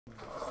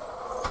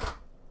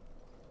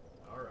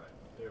Alright,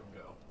 there we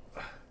go.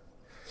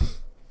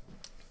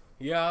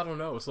 Yeah, I don't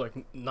know. It's like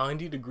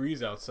 90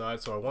 degrees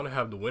outside, so I want to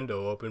have the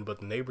window open, but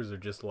the neighbors are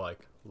just like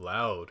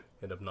loud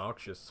and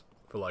obnoxious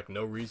for like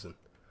no reason.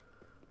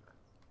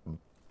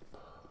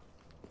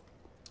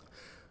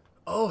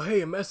 Oh,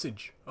 hey, a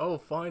message. Oh,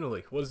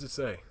 finally. What does it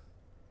say?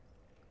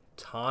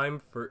 Time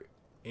for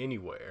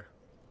anywhere.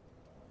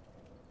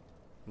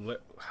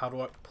 How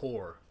do I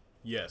pour?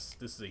 Yes,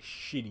 this is a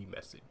shitty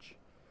message.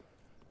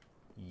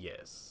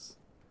 Yes.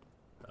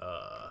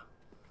 Oh,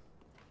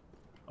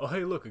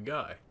 hey, look, a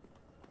guy.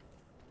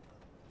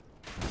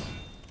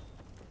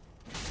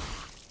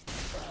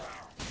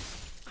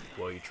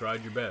 Well, you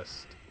tried your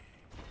best.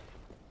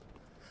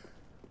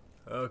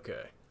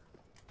 Okay.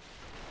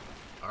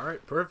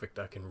 Alright, perfect.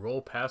 I can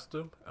roll past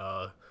him.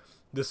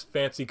 This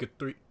fancy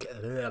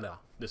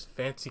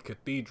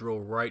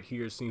cathedral right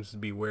here seems to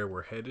be where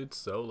we're headed,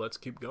 so let's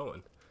keep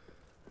going.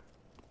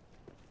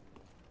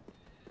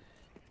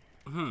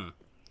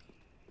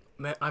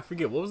 Man, I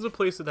forget, what was the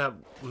place of that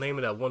name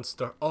of that one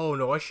star? Oh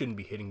no, I shouldn't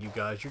be hitting you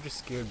guys. You're just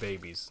scared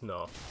babies.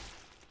 No.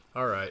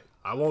 Alright.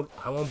 I won't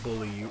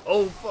bully you.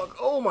 Oh fuck.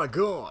 Oh my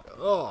god.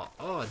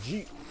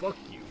 Gee, fuck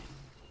you.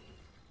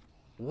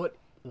 What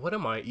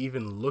am I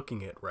even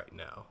looking at right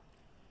now?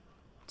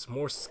 It's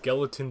more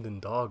skeleton than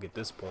dog at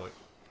this point.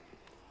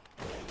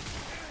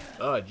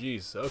 Ah,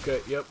 jeez.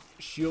 Okay, yep.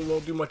 Shield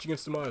won't do much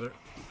against him either.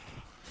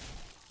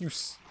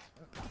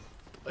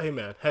 Hey,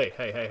 man.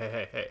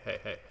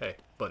 Hey,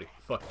 buddy.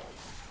 Fuck.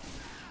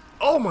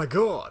 Oh my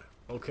god.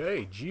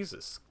 Okay,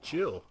 Jesus.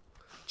 Chill.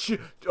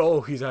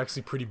 Oh, he's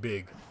actually pretty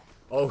big.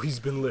 Oh, he's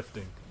been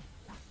lifting.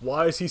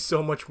 Why is he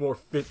so much more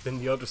fit than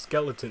the other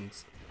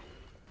skeletons?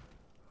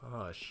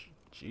 Ah,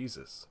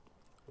 Jesus.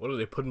 What are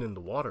they putting in the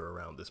water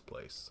around this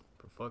place?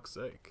 For fuck's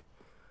sake.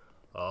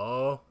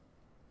 Oh,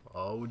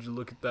 would you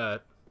look at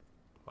that?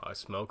 I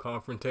smell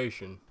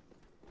confrontation.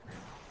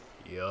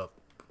 Yup.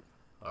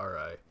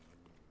 Alright.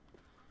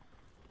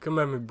 Come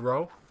at me,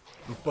 bro.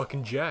 I'm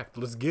fucking jacked.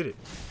 Let's get it.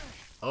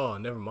 Oh,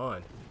 never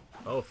mind.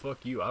 Oh,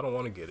 fuck you. I don't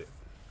want to get it.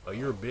 Oh,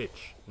 you're a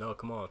bitch. No,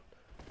 come on.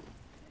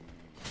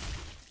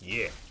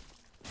 Yeah.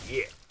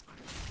 Yeah.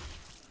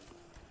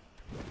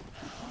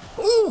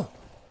 Ooh!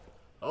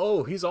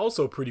 Oh, he's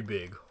also pretty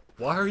big.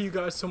 Why are you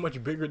guys so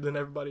much bigger than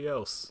everybody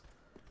else?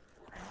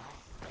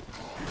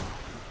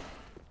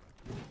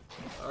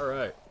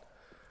 Alright.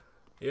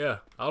 Yeah,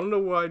 I don't know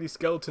why these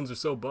skeletons are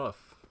so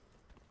buff.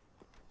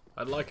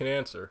 I'd like an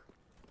answer.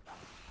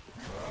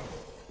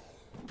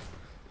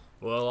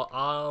 Well,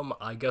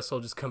 I guess I'll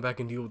just come back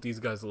and deal with these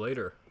guys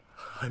later.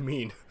 I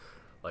mean,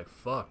 like,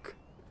 fuck.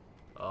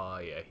 Oh,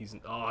 yeah,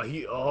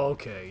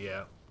 okay,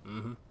 yeah.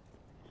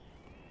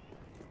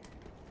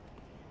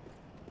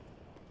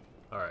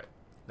 Alright,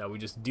 now we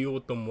just deal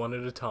with them one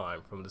at a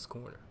time from this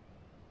corner.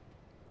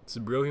 It's a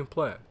brilliant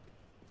plan.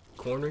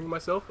 Cornering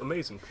myself?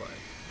 Amazing plan.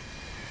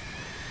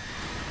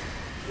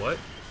 What?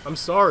 I'm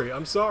sorry,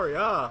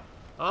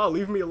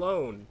 leave me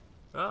alone.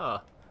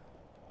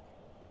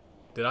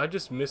 Did I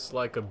just miss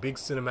like a big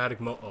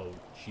cinematic oh,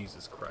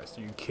 Jesus Christ,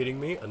 are you kidding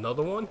me?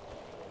 Another one?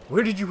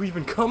 Where did you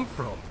even come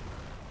from?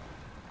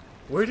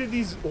 Where did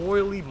these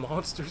oily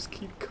monsters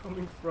keep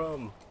coming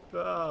from?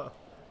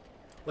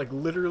 Like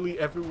literally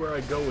everywhere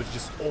I go is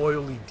just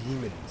oily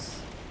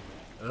demons.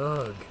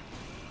 Ugh.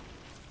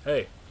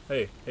 Hey,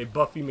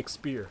 Buffy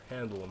McSpear,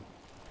 handle him.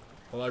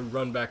 While I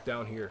run back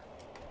down here.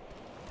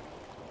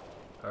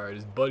 Alright,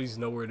 his buddy's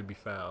nowhere to be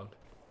found.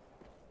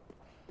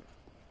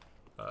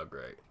 Oh,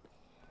 great.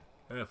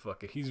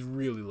 Fuck it, he's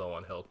really low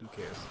on health, who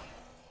cares?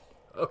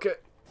 Okay.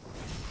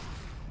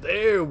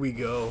 There we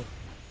go.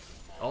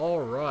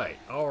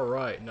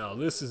 Alright, now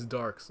this is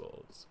Dark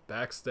Souls.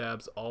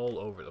 Backstabs all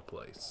over the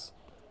place.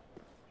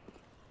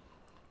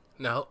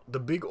 Now, the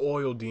big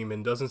oil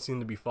demon doesn't seem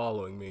to be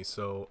following me,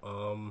 so,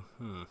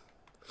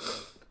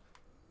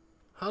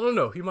 I don't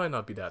know, he might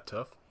not be that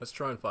tough. Let's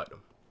try and fight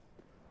him.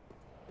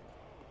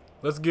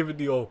 Let's give it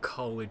the old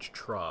college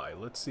try.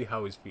 Let's see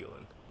how he's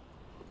feeling.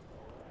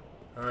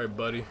 Alright,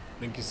 buddy.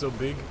 Think you're so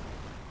big?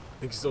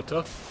 Think you're so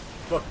tough?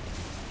 Fuck.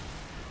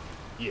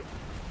 Yeah.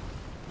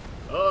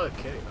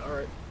 Okay,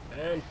 alright.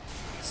 And...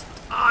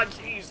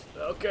 jeez!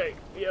 Okay,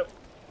 yep.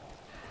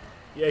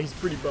 Yeah, he's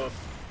pretty buff.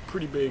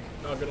 Pretty big,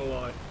 not gonna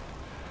lie.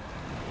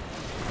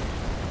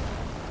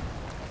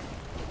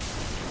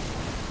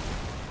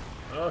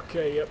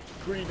 Okay, yep.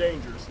 Pretty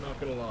dangerous, not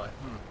gonna lie.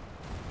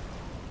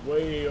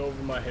 Way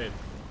over my head.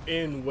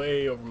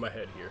 Way over my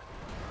head here.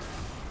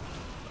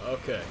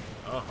 Okay,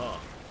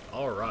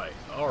 Alright.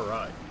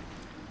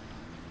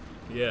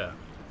 Yeah,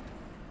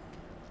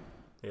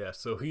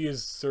 so he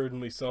is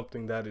certainly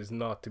something that is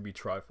not to be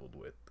trifled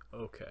with.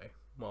 Okay,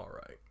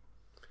 alright.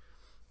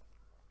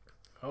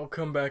 I'll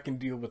come back and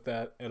deal with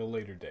that at a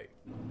later date.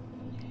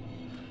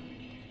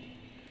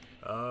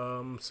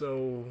 Oh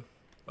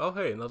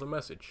hey, another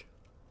message.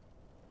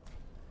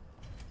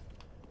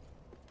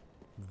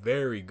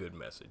 Very good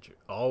message.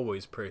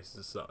 Always praise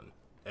the sun.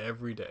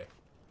 Every day.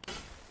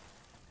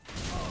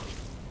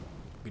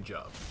 Good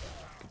job.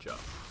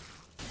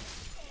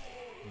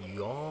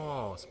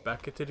 Yes,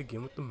 back at it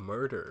again with the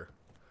murder.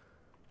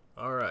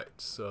 Alright,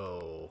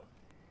 so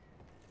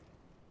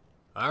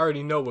I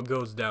already know what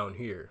goes down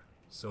here.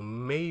 So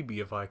maybe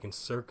if I can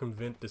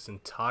circumvent this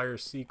entire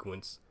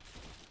sequence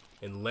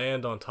and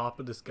land on top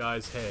of this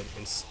guy's head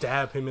and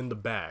stab him in the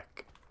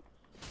back.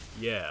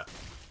 Yeah,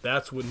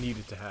 that's what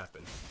needed to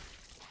happen.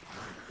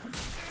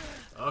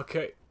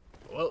 Okay,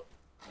 well,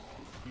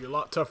 you're a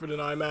lot tougher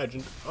than I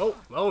imagined. Oh,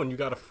 and you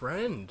got a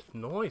friend.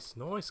 Nice,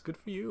 nice, good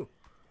for you.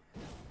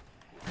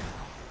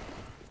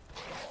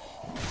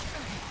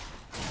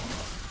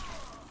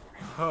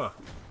 Huh.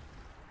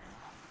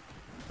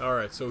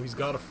 Alright, so he's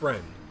got a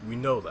friend. We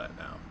know that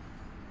now.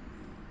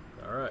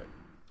 Alright.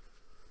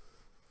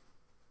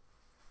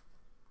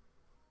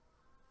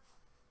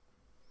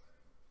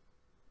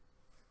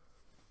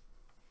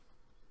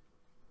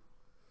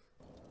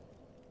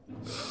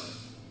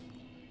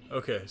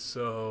 Okay,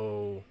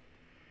 so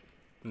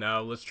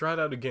now let's try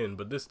that again,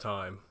 but this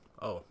time,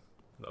 oh,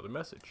 another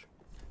message.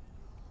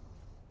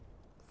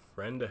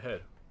 Friend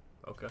ahead.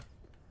 Okay.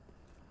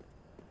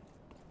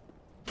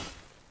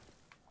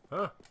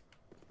 Huh.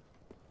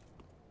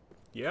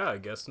 Yeah, I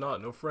guess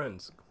not. No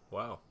friends.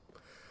 Wow.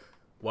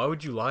 Why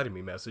would you lie to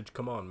me, message?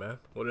 Come on, man.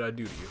 What did I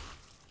do to you?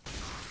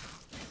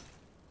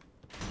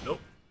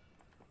 Nope.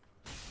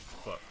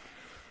 Fuck.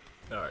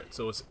 Alright,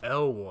 so it's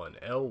L1.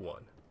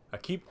 L1. I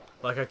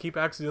keep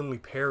accidentally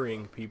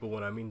parrying people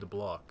when I mean to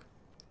block.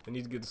 I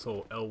need to get this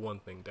whole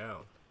L1 thing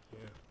down.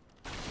 Yeah.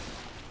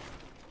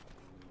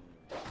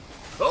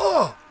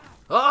 Oh!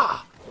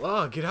 Ah!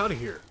 Ah, get out of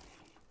here.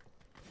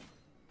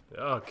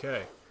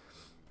 Okay.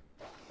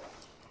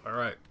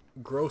 Alright.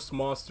 Gross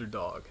monster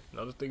dog.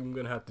 Another thing I'm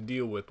gonna have to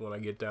deal with when I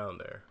get down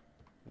there.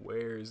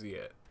 Where is he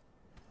at?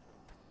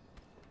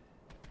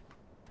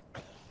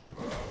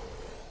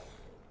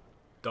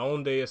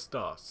 ¿Dónde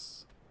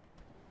estás?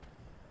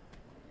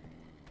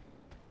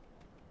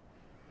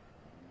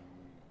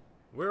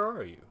 Where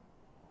are you?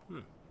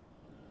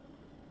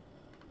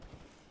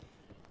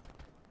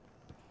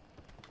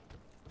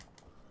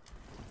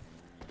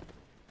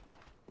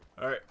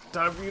 Alright,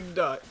 time for you to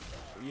die.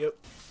 Yep.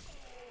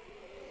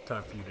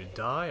 Time for you to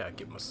die. I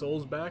get my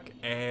souls back.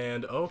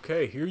 And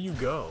okay, here you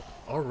go.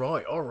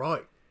 Alright,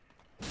 alright.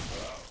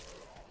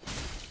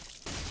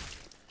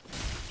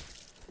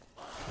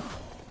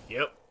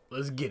 Yep,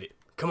 let's get it.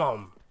 Come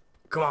on.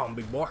 Come on,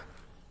 big boy.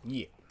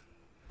 Yeah.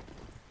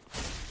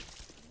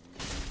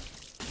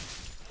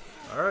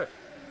 Alright.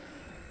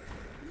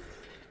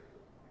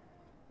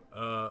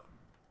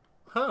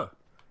 Huh.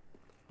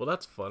 Well,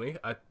 that's funny.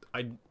 I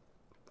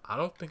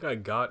don't think I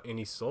got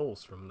any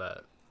souls from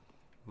that.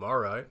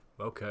 Alright,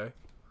 okay.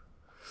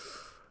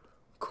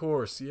 Of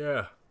course,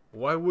 yeah.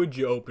 Why would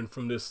you open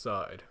from this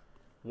side?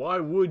 Why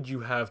would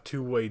you have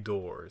two-way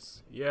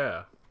doors?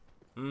 Yeah.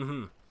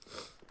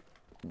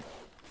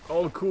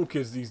 All the cool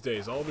kids these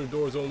days, all their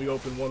doors only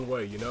open one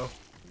way, you know?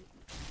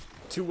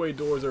 Two-way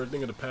doors are a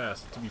thing of the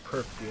past, to be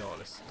perfectly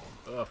honest.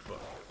 Oh,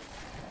 fuck.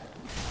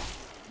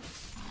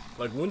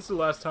 Like, when's the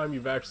last time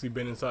you've actually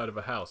been inside of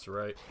a house,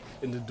 right?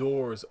 And the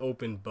doors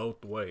open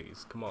both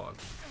ways? Come on.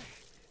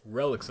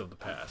 Relics of the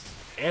past.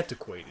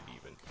 Antiquated,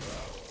 even.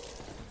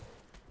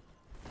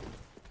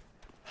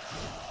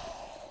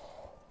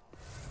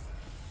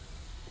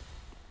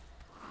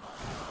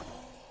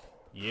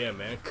 Yeah,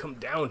 man. Come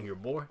down here,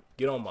 boy.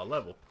 Get on my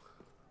level.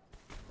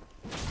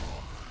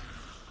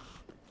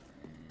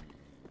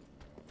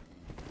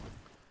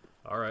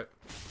 Alright.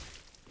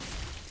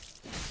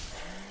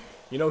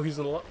 You know, he's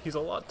a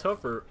lot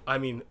tougher. I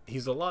mean,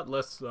 he's a lot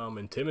less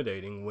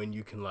intimidating when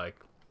you can, like,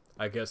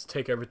 I guess,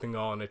 take everything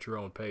on at your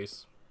own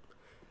pace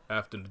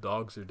after the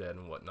dogs are dead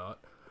and whatnot.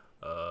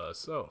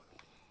 So.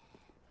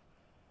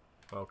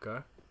 Okay.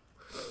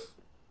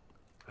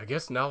 I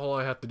guess now all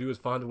I have to do is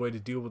find a way to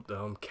deal with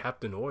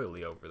Captain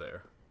Oily over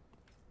there.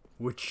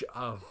 Which,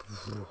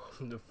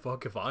 the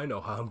fuck if I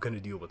know how I'm gonna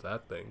deal with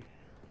that thing.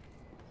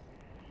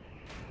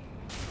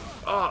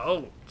 Ah,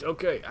 oh,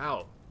 okay,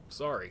 ow.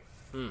 Sorry.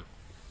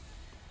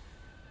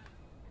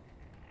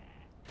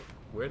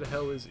 Where the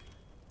hell is he?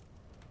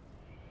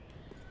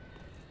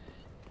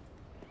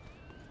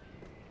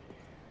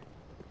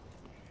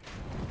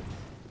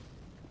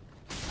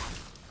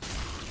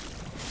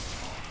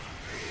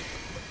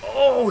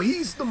 Oh,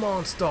 he's the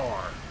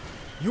Monstar!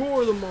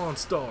 You're the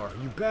Monstar,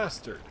 you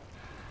bastard!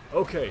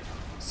 Okay,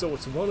 so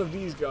it's one of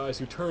these guys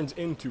who turns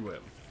into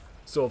him.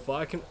 So if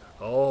I can...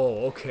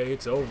 Oh, okay,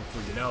 it's over for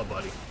you now,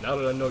 buddy. Now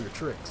that I know your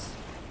tricks.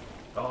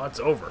 Oh,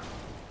 it's over.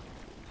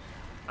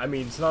 I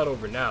mean, it's not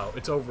over now.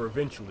 It's over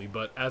eventually,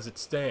 but as it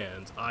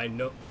stands, I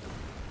know...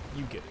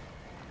 You get it.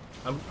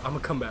 I'm gonna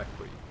come back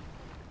for you.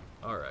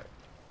 Alright.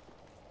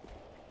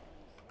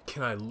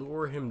 Can I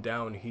lure him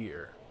down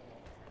here?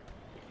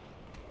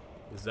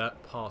 Is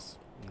that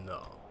possible?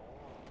 No.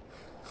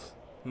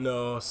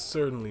 No,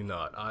 certainly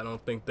not. I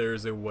don't think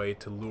there's a way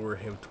to lure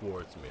him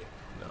towards me.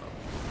 No.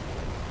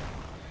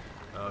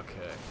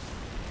 Okay.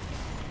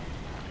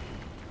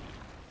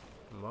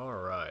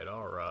 Alright,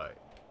 alright.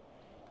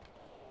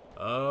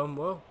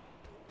 Well.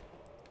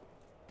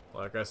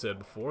 Like I said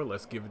before,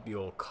 let's give it the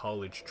old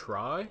college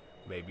try.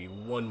 Maybe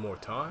one more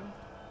time.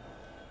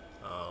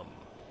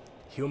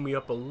 Heal me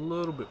up a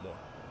little bit more.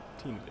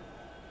 Teeny bit.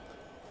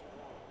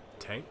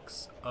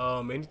 Tanks.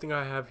 Anything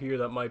I have here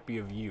that might be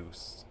of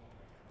use.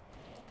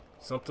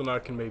 Something I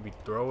can maybe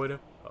throw at him.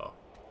 Oh,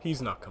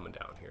 he's not coming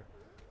down here.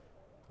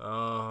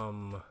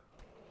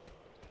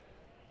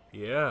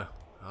 Yeah,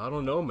 I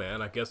don't know,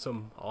 man. I guess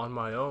I'm on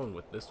my own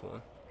with this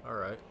one.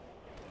 Alright.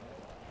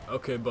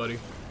 Okay, buddy.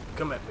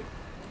 Come at me.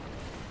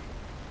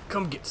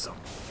 Come get some.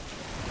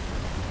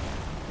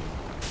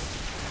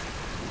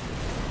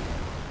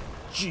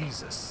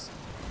 Jesus.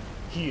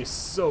 He is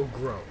so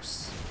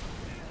gross.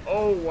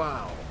 Oh,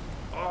 wow.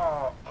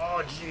 Oh,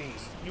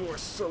 jeez. You are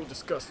so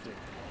disgusting.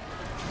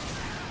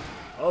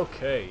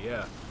 Okay,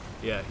 yeah.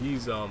 Yeah,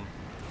 he's, oh.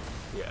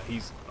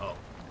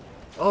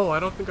 Oh, I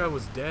don't think I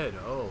was dead.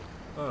 Oh,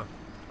 huh.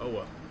 Oh,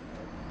 well.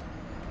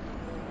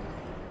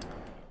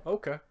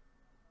 Okay.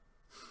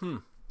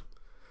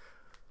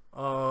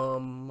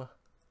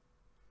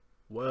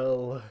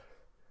 Well,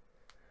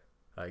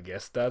 I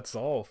guess that's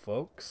all,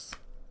 folks.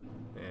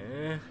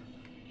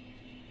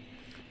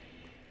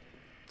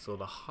 So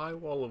the High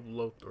Wall of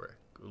Lortric.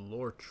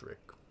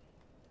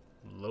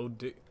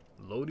 Lodi?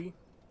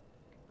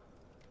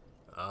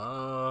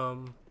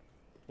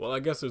 Well, I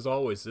guess there's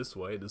always this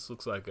way. This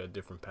looks like a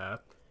different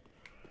path.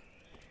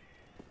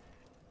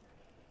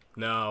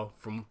 Now,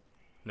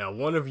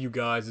 one of you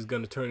guys is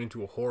gonna turn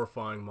into a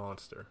horrifying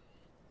monster.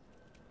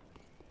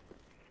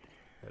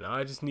 And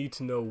I just need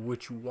to know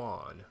which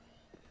one.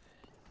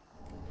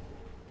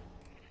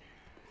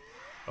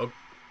 Oh,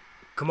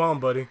 come on,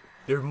 buddy.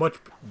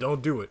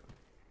 Don't do it.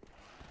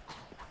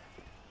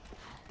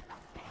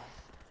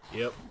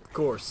 Yep, of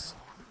course.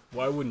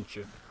 Why wouldn't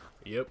you?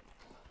 Yep.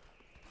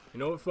 You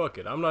know what? Fuck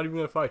it. I'm not even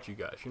gonna fight you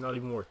guys. You're not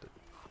even worth it.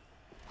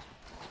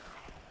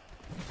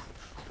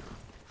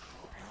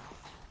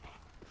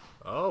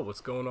 Oh, what's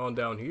going on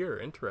down here?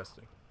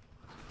 Interesting.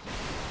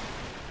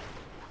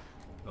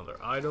 Another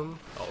item.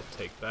 I'll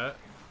take that.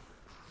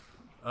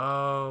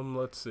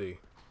 Let's see.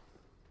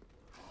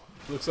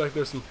 Looks like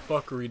there's some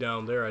fuckery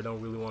down there I don't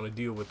really want to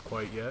deal with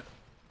quite yet.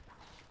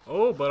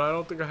 Oh, but I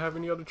don't think I have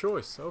any other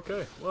choice.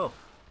 Okay, well.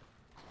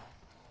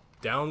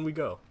 Down we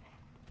go.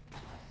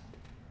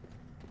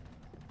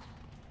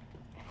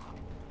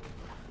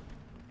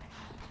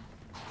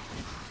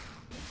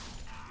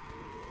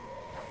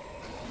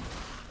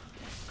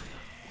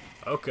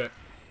 Okay.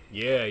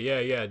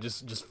 Yeah.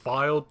 Just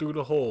file through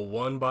the hole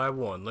one by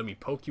one. Let me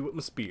poke you with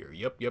my spear.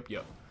 Yep.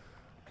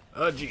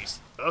 Oh, jeez.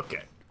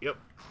 Okay. Yep.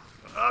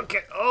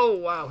 Okay. Oh,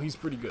 wow. He's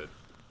pretty good.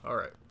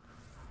 Alright.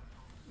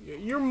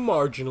 You're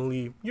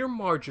marginally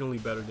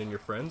better than your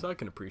friends. I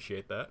can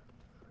appreciate that.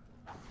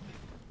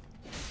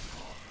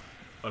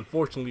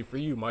 Unfortunately for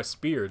you, my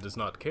spear does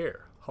not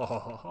care. Ha ha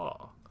ha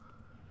ha.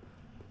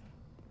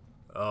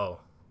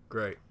 Oh,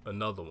 great.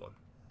 Another one.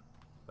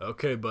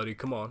 Okay, buddy.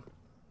 Come on.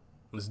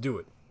 Let's do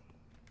it.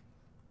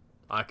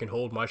 I can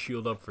hold my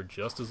shield up for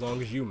just as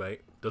long as you,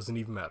 mate. Doesn't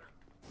even matter.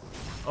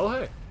 Oh,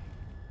 hey.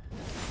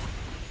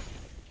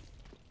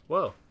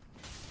 Whoa.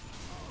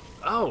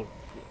 Oh.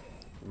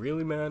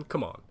 Really, man?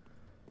 Come on.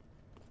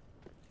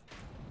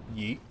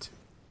 Yeet.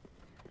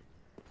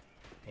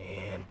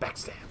 And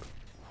backstab.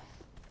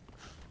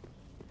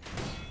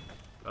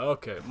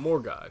 Okay, more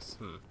guys.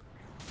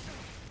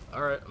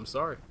 Alright, I'm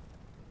sorry.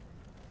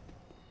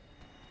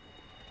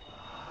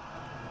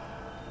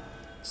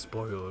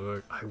 Spoiler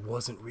alert, I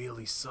wasn't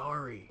really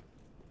sorry.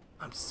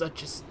 I'm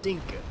such a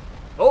stinker.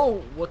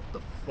 Oh, what the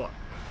fuck?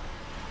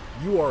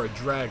 You are a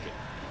dragon.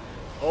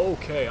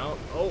 Okay,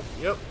 oh,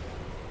 yep.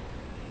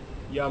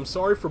 Yeah, I'm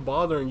sorry for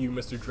bothering you,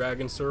 Mr.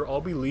 Dragon, sir.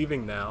 I'll be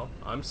leaving now.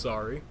 I'm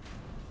sorry.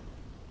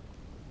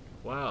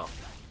 Wow.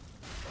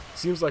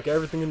 Seems like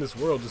everything in this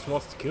world just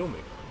wants to kill me.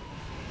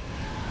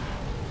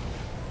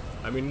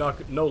 I mean,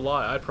 no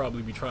lie, I'd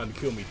probably be trying to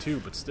kill me too,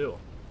 but still.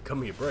 Cut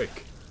me a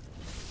break.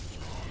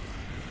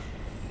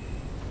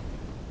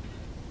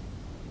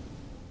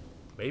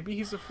 Maybe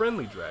he's a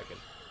friendly dragon.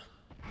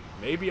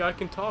 Maybe I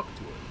can talk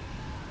to him.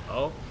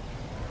 Oh.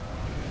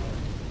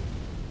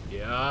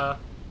 Yeah,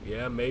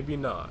 maybe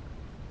not.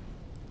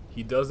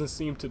 He doesn't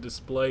seem to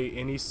display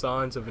any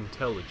signs of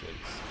intelligence.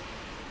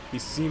 He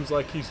seems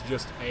like he's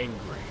just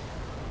angry.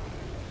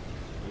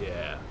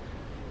 Yeah.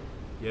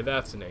 Yeah,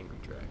 that's an angry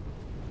dragon.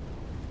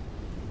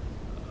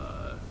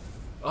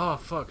 Oh,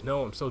 fuck,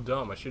 no, I'm so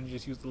dumb. I should have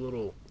just used the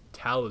little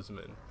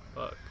talisman.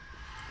 Fuck.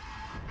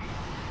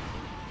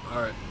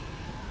 Alright.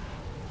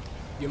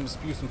 Get him to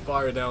spew some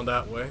fire down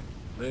that way.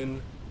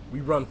 Then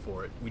we run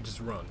for it. We just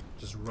run.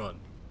 Just run.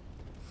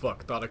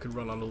 Fuck, thought I could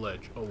run on the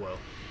ledge. Oh well.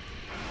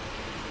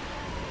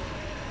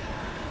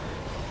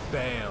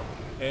 Bam.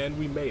 And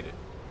we made it.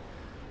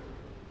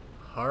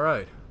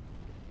 Alright.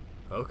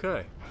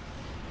 Okay.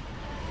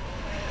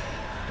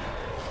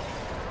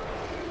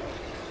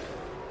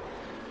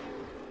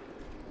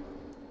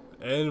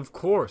 And of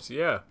course,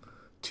 yeah.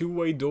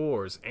 Two-way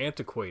doors.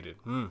 Antiquated.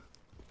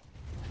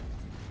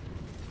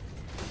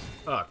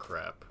 Ah,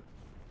 crap.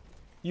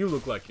 You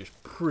look like you're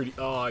pretty...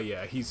 Oh,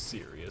 yeah, he's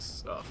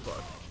serious. Oh,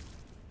 fuck.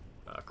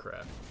 Oh,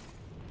 crap.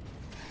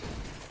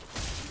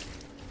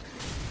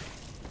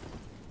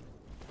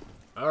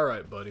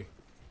 Alright, buddy.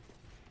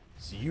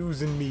 It's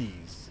yous and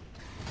me's.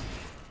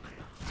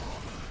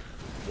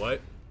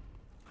 What?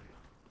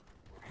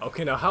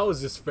 Okay, now how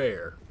is this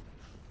fair?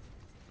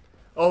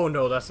 Oh,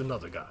 no, that's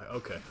another guy.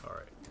 Okay,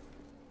 alright.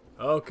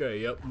 Okay,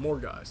 yep, more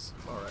guys.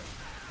 Alright.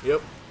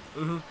 Yep.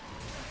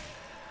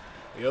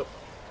 Yep.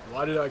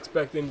 Why did I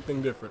expect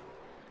anything different?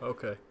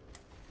 Okay.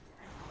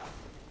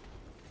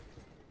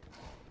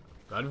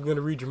 Not even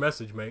gonna read your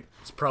message, mate.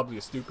 It's probably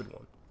a stupid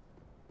one.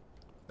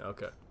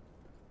 Okay.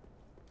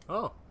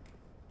 Oh.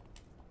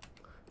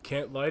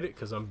 Can't light it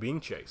because I'm being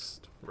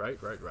chased. Right.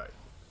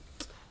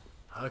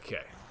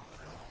 Okay.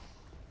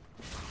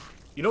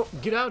 You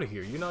don't get out of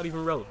here. You're not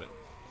even relevant.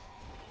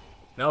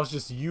 Now it's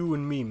just you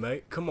and me,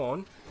 mate. Come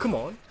on. Come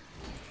on.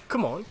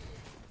 Come on.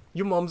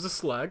 Your mom's a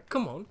slag.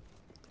 Come on.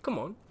 Come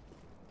on.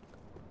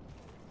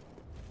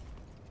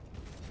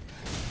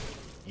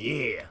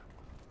 Yeah.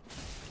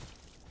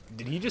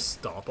 Did he just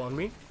stomp on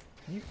me?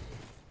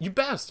 You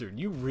bastard.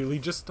 You really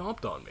just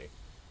stomped on me.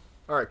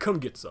 Alright, come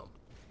get some.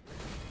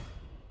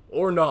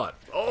 Or not.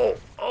 Oh,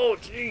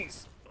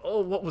 jeez. Oh,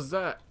 what was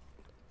that?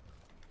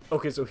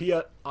 Okay, so he,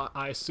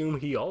 I assume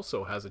he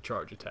also has a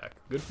charge attack.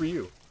 Good for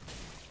you.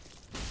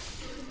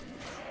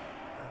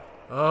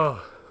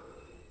 Oh,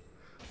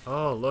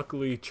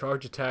 luckily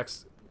charge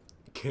attacks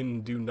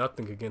can do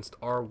nothing against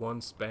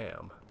R1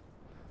 spam.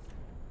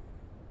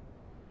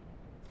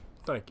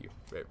 Thank you.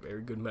 Very,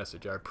 very good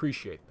message. I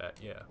appreciate that,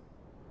 yeah.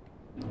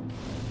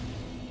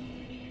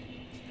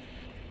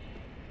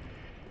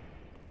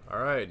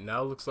 Alright,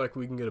 now looks like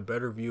we can get a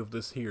better view of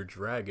this here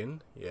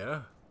dragon.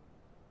 Yeah.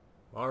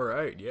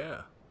 Alright,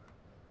 yeah.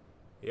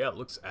 Yeah, it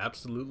looks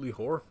absolutely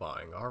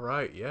horrifying.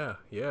 Alright, yeah.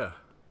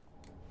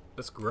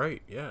 That's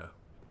great, yeah.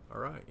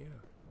 Alright,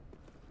 yeah.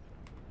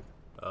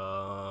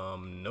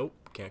 Nope.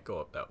 Can't go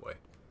up that way.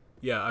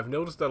 Yeah, I've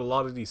noticed that a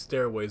lot of these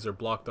stairways are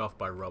blocked off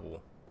by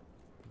rubble.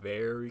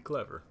 Very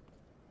clever.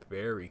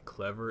 Very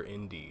clever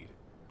indeed.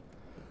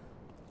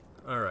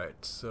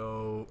 Alright,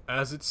 so,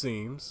 as it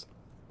seems...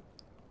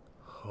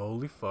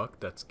 Holy fuck,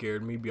 that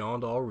scared me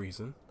beyond all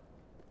reason.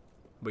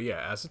 But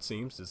yeah, as it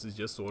seems, this is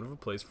just sort of a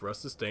place for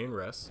us to stay and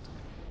rest.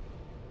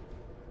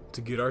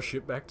 To get our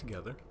shit back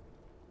together.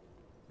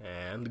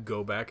 And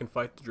go back and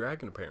fight the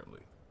dragon,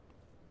 apparently.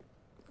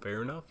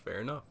 Fair enough,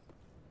 fair enough.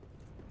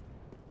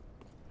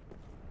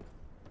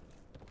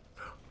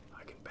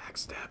 I can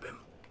backstab him.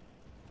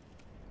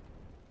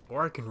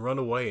 Or I can run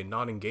away and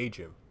not engage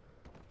him.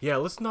 Yeah,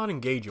 let's not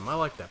engage him. I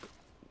like that.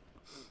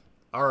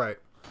 Alright,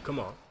 come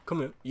on.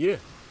 Come in. Yeah.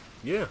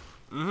 Yeah.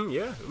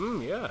 Yeah.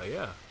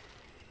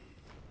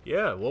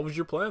 Yeah, what was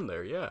your plan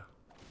there? Yeah.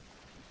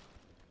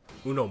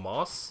 Uno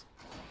Mas?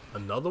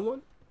 Another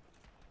one?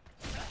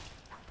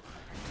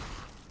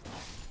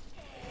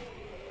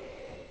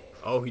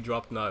 Oh, he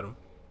dropped an item.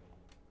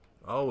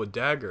 Oh, a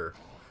dagger.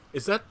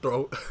 Is that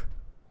throw...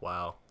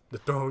 Wow. The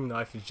throwing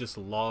knife is just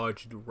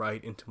lodged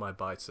right into my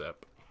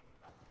bicep.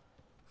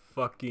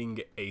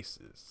 Fucking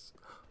aces.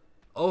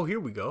 Oh, here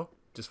we go.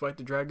 Just fight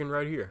the dragon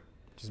right here.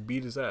 Just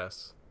beat his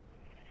ass.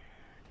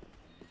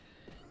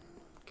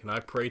 Can I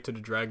pray to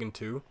the dragon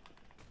too?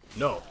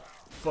 No.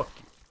 Fuck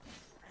you.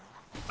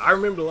 I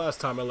remember the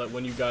last time I let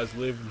one of you guys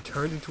live and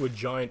turned into a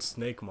giant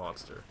snake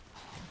monster.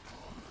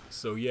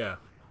 So yeah.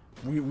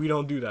 We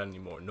don't do that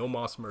anymore. No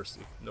Moss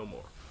Mercy. No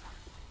more.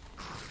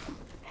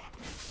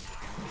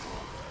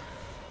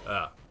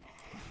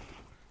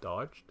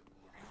 Dodged.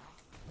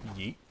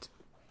 Yeet.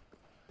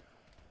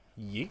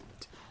 Yeet.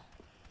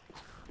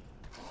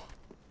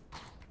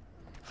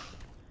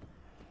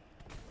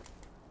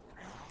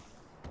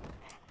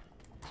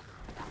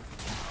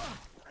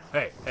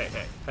 Hey.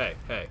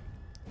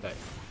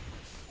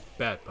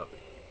 Bad puppy.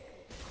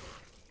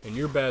 And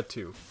you're bad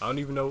too. I don't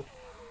even know.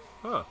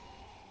 Huh.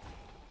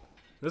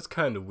 That's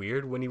kind of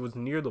weird. When he was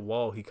near the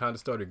wall, he kind of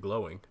started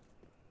glowing.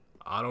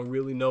 I don't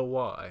really know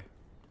why.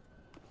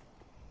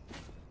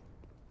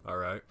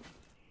 Alright.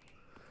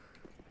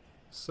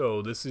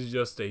 So, this is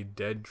just a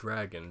dead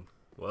dragon.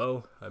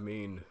 Well, I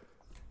mean...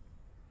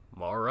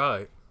 I'm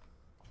alright.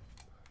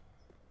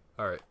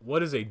 Alright,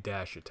 what is a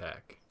dash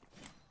attack?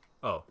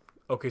 Oh,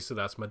 okay, so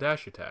that's my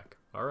dash attack.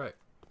 Alright.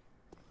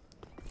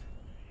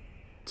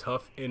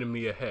 Tough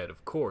enemy ahead,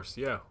 of course,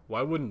 yeah.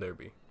 Why wouldn't there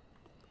be?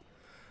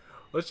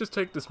 Let's just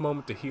take this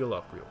moment to heal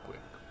up real quick.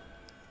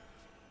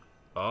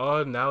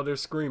 Oh, now they're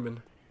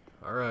screaming.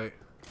 Alright.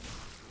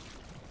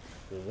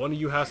 Well, one of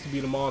you has to be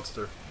the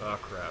monster. Oh,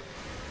 crap.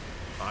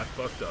 I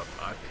fucked up.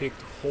 I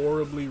picked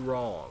horribly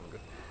wrong.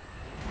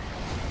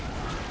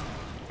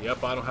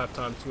 Yep, I don't have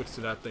time to switch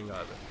to that thing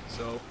either.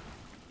 So,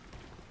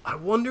 I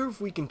wonder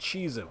if we can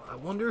cheese him. I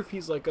wonder if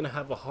he's like gonna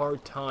have a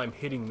hard time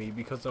hitting me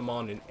because I'm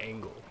on an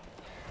angle.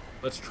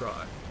 Let's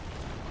try.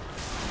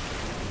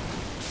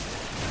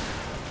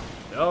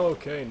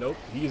 Okay, nope.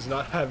 He is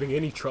not having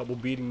any trouble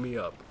beating me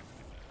up.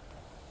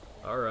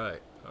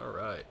 Alright.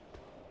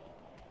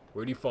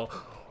 Where'd he fall?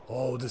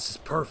 Oh, this is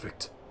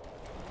perfect.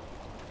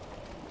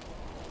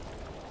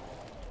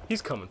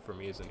 He's coming for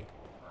me, isn't he?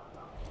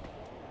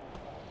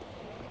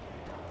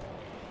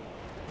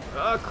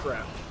 Ah,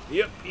 crap.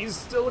 Yep, he's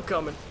still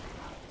a-coming.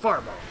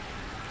 Fireball.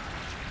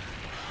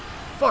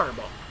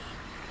 Fireball.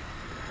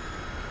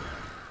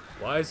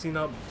 Why is he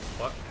not...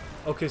 What?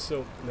 Okay,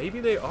 so maybe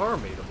they are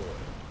made of oil.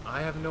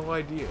 I have no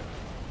idea.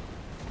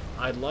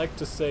 I'd like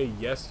to say,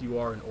 yes, you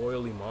are an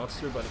oily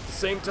monster, but at the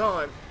same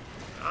time,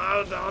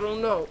 I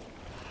don't know.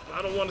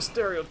 I don't want to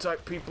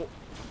stereotype people.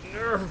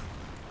 Nerve.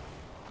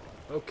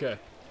 Okay.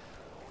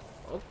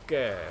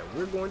 Okay,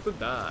 we're going to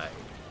die.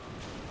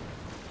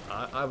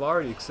 I've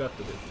already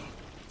accepted it.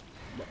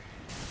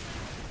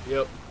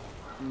 Yep.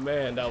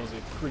 Man, that was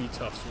a pretty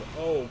tough swim.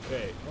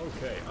 Okay,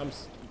 okay.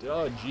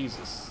 Oh,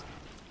 Jesus.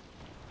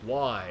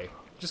 Why?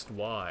 Just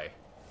why?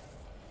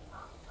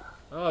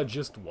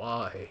 Just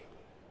why?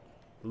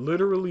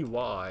 Literally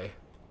why?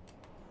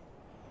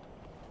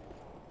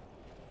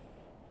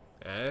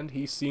 And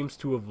he seems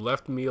to have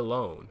left me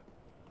alone.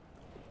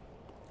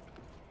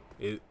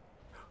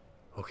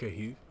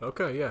 Okay,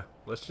 okay, yeah.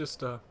 Let's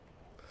just, I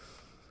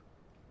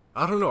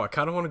don't know, I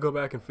kind of want to go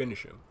back and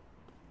finish him.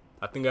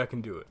 I think I can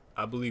do it.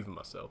 I believe in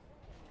myself.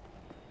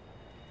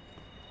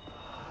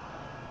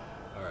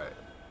 Alright.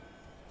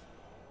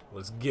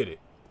 Let's get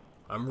it.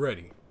 I'm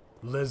ready.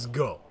 Let's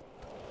go.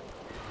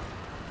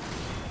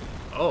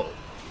 Oh,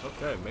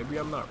 okay, maybe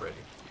I'm not ready.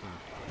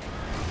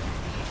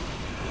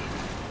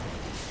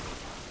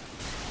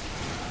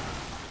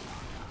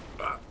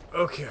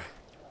 Okay.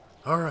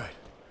 Alright.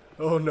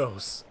 Oh no.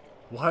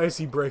 Why is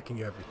he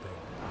breaking everything?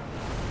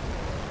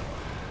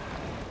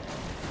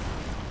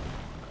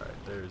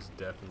 Alright, there's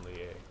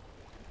definitely a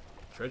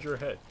treasure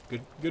ahead.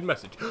 Good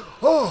message.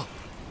 Oh!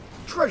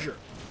 Treasure!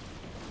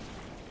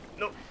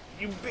 No,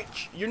 you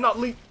bitch! You're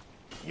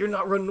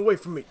not running away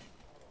from me.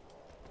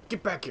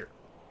 Get back here.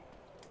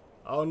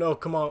 Oh no,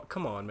 come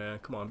on, man.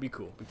 Come on, be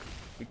cool.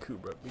 Be cool,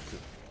 bro. Be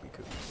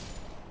cool.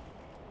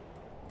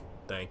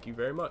 Thank you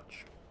very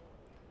much.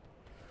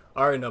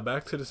 Alright, now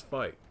back to this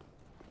fight.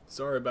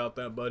 Sorry about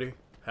that, buddy.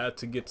 Had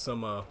to get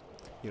some,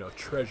 you know,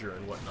 treasure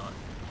and whatnot.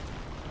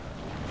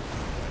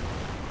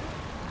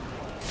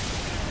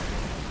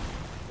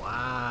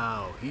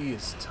 Wow, he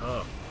is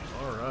tough.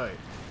 Alright.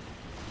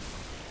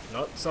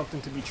 Not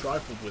something to be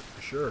trifled with,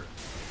 for sure.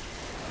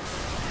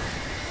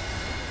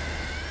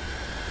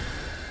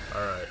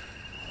 Alright.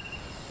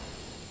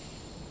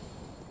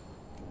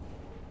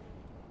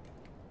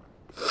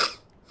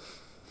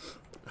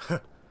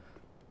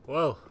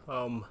 Well,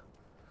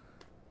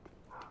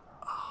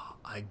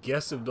 I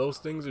guess if those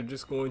things are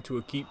just going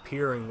to keep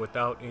appearing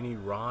without any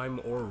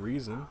rhyme or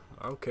reason,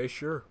 okay,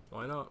 sure,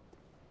 why not?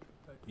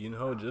 You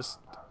know, just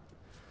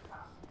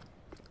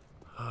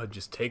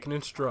take it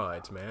in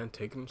strides, man.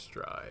 Take it in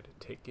stride.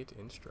 Take it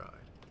in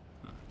stride.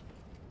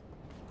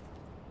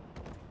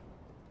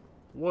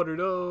 What are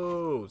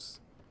those?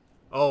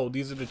 Oh,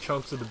 these are the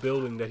chunks of the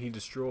building that he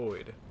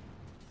destroyed.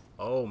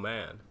 Oh,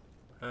 man.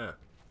 Huh.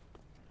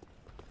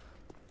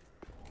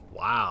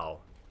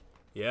 Wow.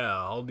 Yeah,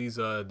 all these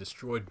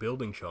destroyed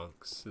building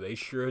chunks. They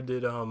sure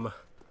did,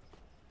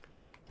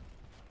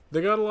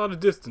 they got a lot of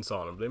distance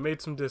on them. They made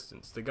some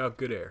distance. They got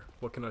good air.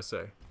 What can I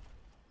say?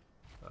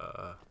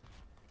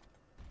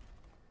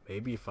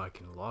 Maybe if I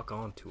can lock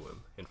onto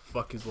him and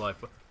fuck his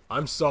life up.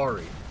 I'm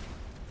sorry.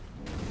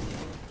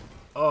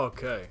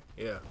 Okay,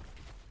 yeah.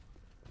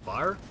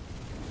 Fire?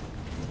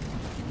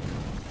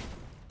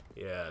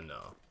 Yeah,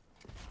 no.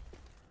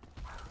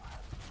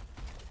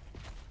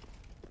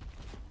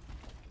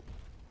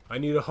 I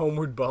need a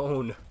homeward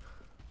bone.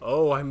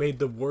 Oh, I made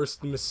the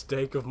worst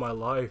mistake of my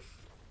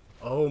life.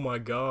 Oh my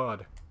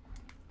god.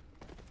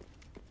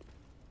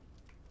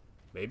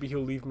 Maybe he'll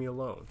leave me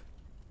alone.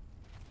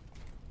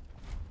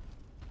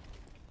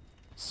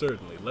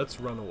 Certainly, let's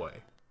run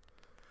away.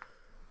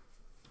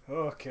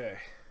 Okay.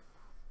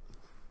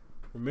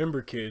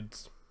 Remember,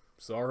 kids,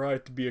 it's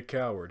alright to be a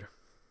coward.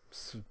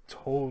 It's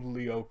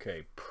totally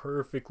okay.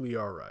 Perfectly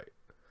alright.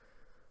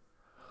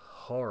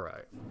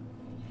 Alright.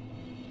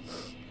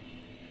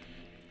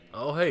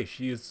 Oh, hey,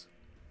 she is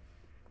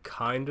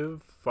kind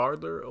of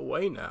farther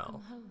away now.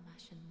 Come home,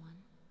 Ashen One.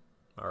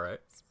 Alright.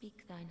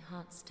 Speak thine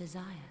heart's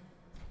desire.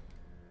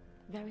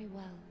 Very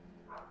well.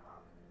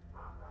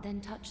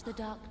 Then touch the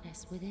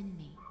darkness within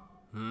me.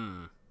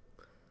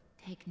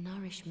 Take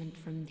nourishment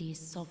from these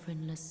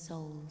sovereignless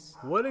souls.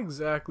 What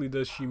exactly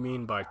does she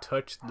mean by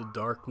touch the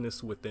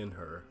darkness within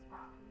her?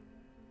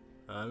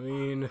 I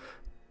mean,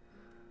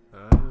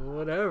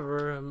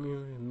 whatever. I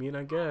mean,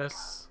 I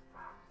guess.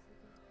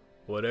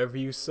 Whatever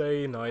you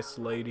say, nice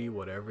lady,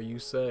 whatever you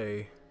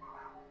say.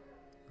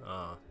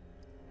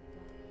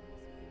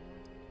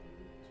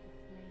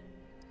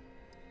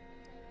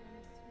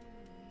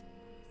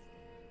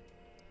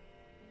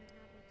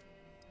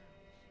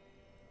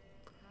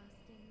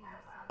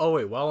 Oh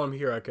wait, while I'm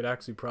here I could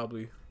actually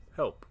probably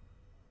help.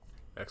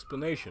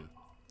 Explanation.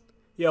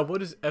 Yeah,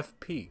 what is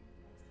FP?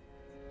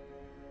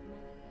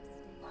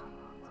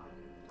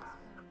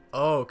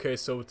 Oh, okay,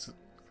 so it's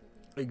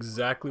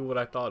exactly what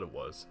I thought it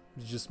was.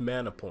 It's just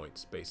mana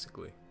points,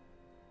 basically.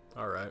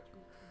 Alright.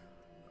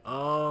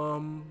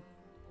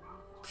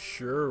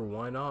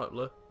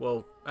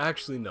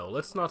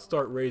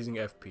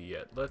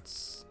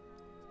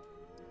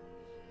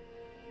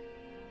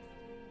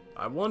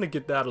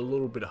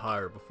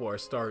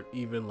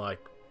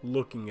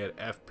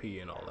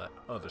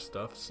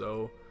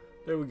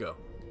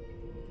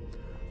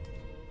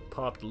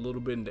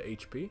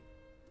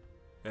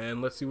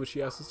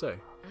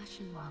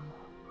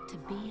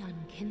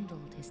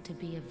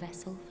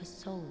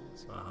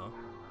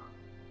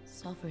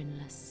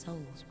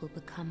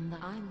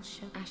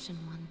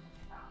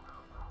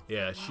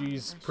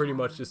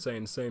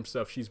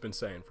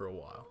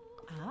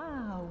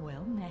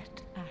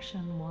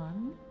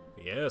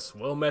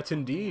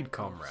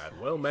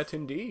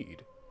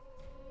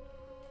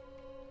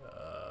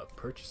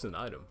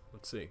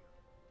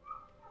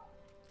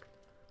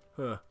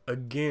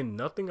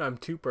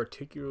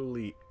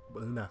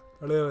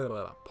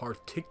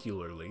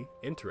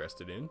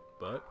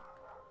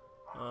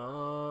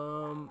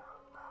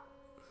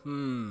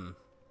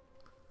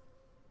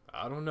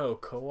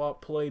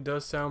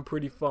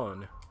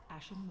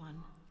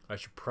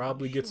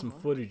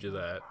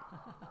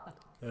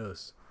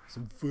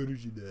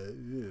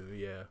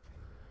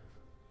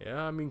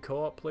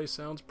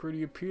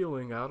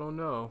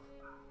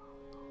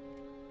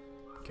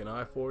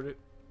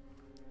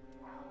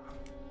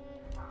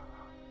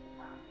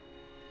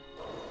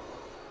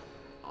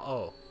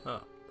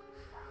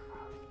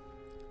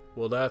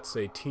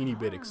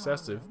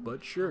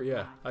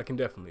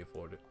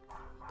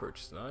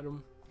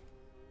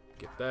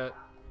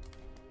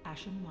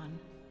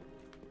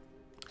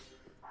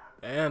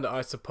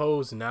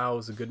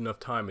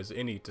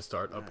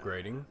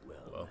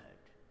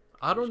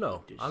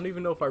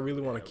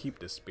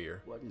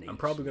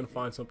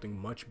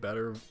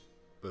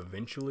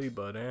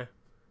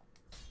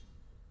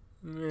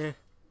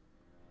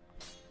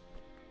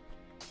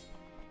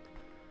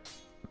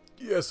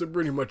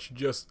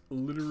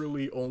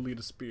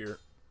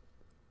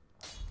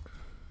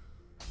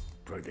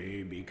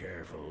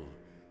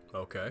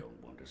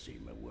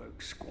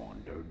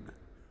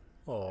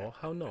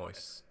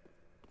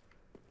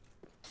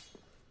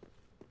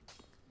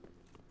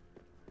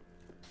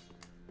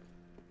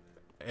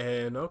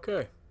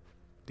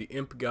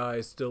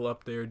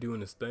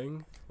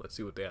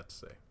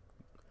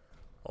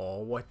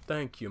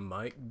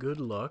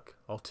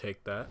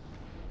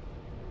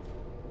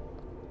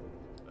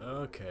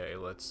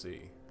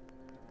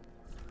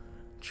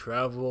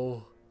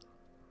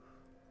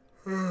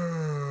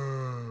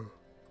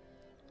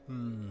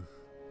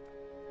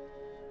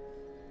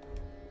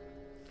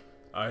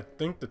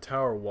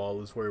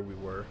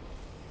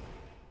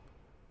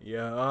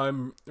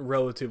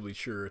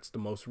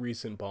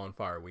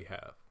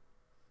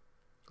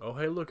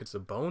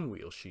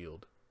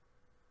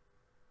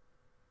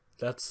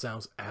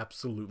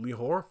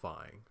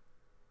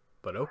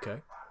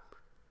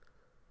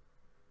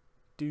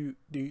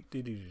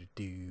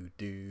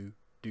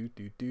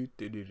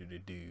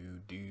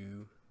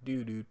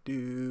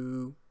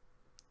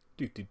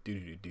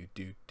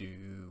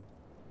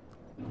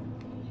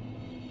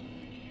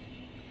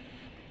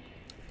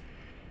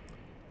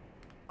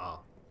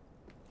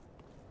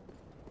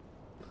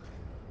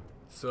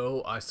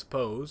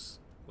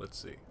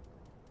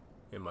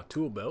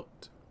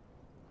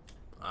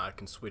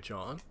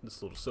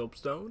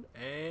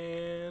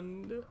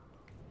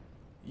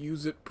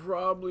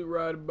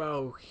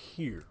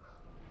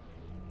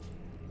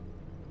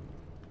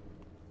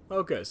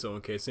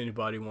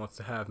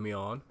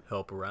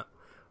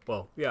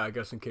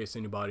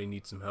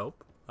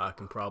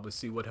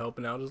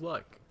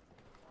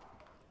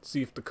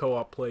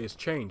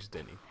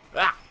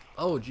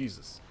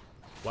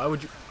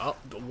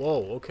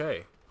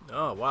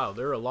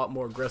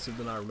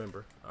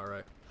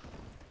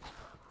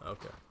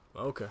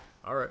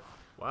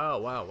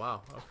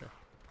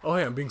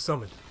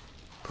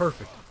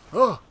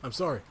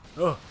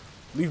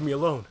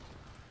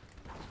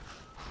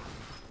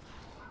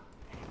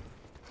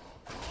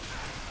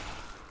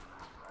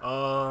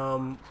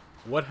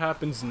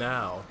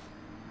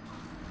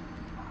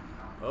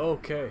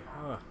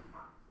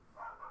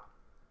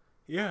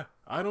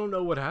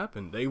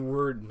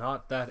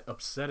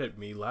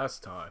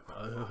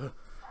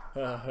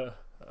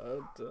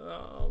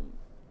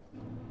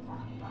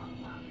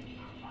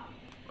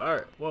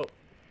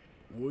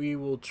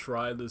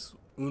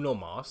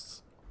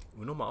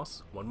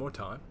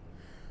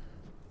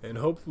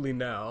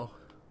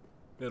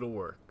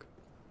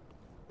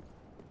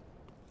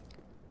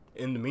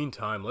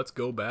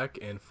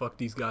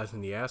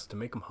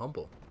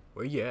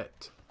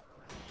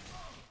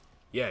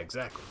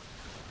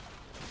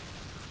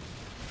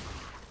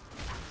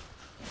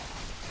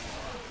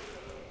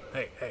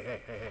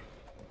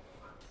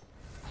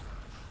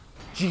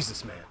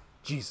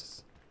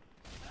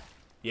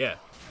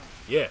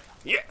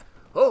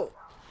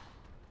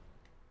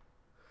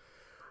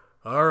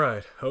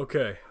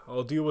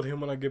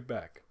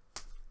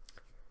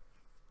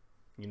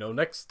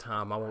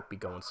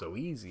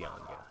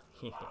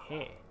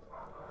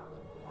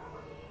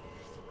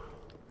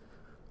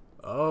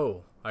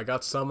 Oh, I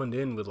got summoned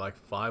in with like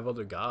 5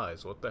 other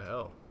guys. What the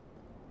hell?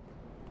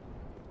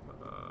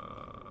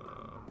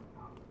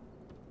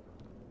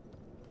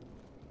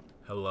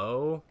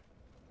 Hello?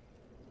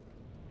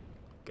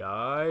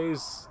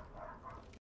 Guys?